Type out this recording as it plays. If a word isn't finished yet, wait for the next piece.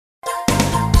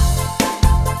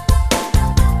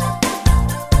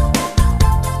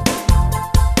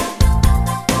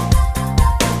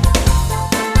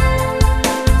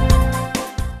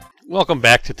Welcome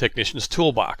back to Technician's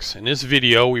Toolbox. In this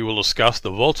video we will discuss the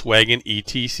Volkswagen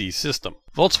ETC system.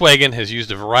 Volkswagen has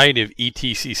used a variety of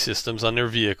ETC systems on their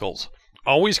vehicles.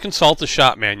 Always consult the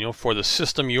shop manual for the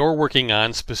system you're working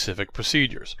on specific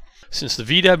procedures. Since the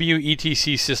VW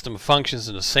ETC system functions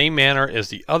in the same manner as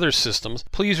the other systems,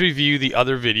 please review the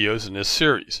other videos in this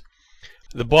series.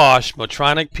 The Bosch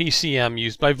Motronic PCM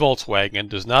used by Volkswagen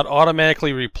does not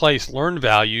automatically replace learned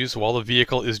values while the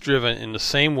vehicle is driven in the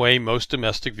same way most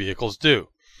domestic vehicles do.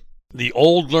 The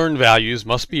old learned values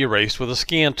must be erased with a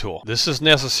scan tool. This is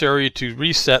necessary to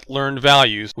reset learned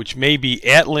values, which may be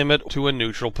at limit to a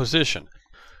neutral position.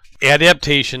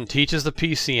 Adaptation teaches the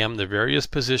PCM the various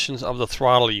positions of the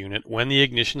throttle unit when the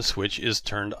ignition switch is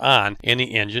turned on and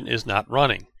the engine is not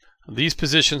running. These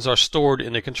positions are stored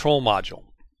in the control module.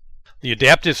 The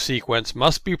adaptive sequence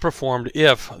must be performed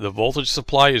if the voltage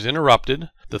supply is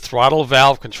interrupted, the throttle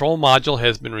valve control module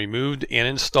has been removed and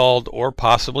installed or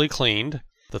possibly cleaned,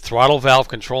 the throttle valve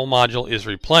control module is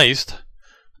replaced,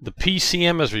 the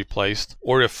PCM is replaced,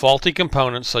 or if faulty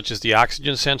components such as the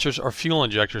oxygen sensors or fuel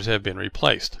injectors have been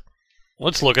replaced.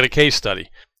 Let's look at a case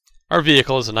study. Our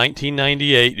vehicle is a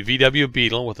 1998 VW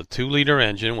Beetle with a 2-liter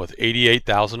engine with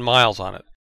 88,000 miles on it.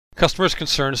 Customer's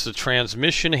concern is the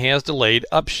transmission has delayed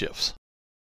upshifts.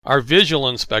 Our visual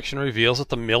inspection reveals that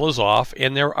the mill is off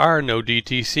and there are no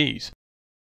DTCs.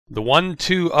 The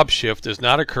 1-2 upshift does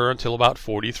not occur until about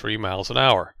 43 miles an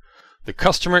hour. The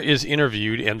customer is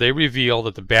interviewed and they reveal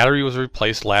that the battery was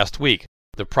replaced last week.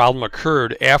 The problem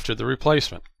occurred after the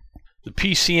replacement. The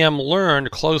PCM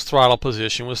learned closed throttle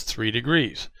position was 3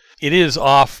 degrees. It is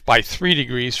off by 3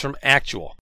 degrees from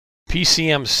actual.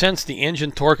 PCM sensed the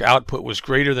engine torque output was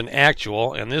greater than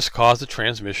actual, and this caused the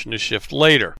transmission to shift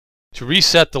later. To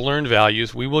reset the learned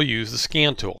values, we will use the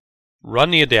scan tool.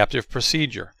 Run the adaptive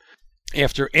procedure.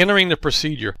 After entering the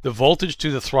procedure, the voltage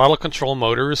to the throttle control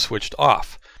motor is switched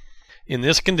off. In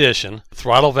this condition, the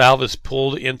throttle valve is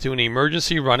pulled into an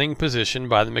emergency running position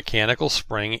by the mechanical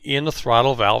spring in the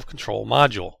throttle valve control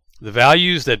module. The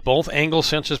values that both angle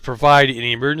sensors provide in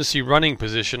the emergency running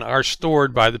position are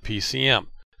stored by the PCM.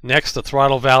 Next, the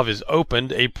throttle valve is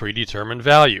opened a predetermined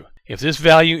value. If this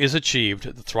value is achieved,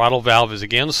 the throttle valve is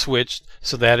again switched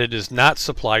so that it is not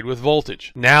supplied with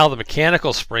voltage. Now the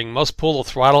mechanical spring must pull the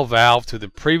throttle valve to the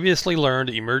previously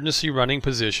learned emergency running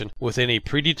position within a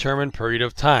predetermined period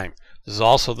of time. This is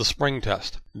also the spring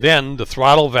test. Then the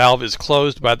throttle valve is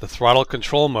closed by the throttle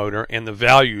control motor and the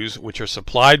values, which are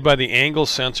supplied by the angle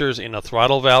sensors in the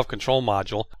throttle valve control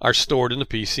module, are stored in the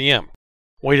PCM.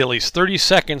 Wait at least 30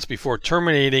 seconds before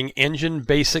terminating engine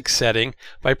basic setting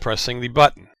by pressing the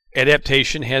button.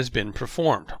 Adaptation has been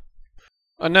performed.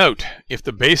 A note: if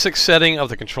the basic setting of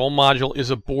the control module is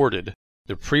aborted,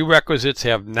 the prerequisites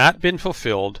have not been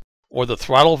fulfilled, or the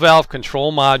throttle valve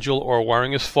control module or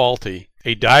wiring is faulty,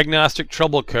 a diagnostic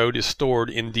trouble code is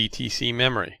stored in DTC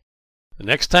memory. The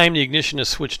next time the ignition is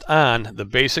switched on, the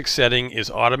basic setting is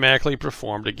automatically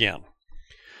performed again.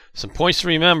 Some points to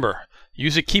remember.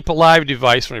 Use a keep alive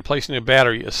device when replacing a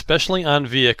battery, especially on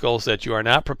vehicles that you are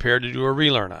not prepared to do a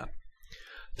relearn on.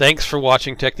 Thanks for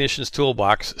watching Technician's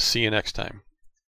Toolbox. See you next time.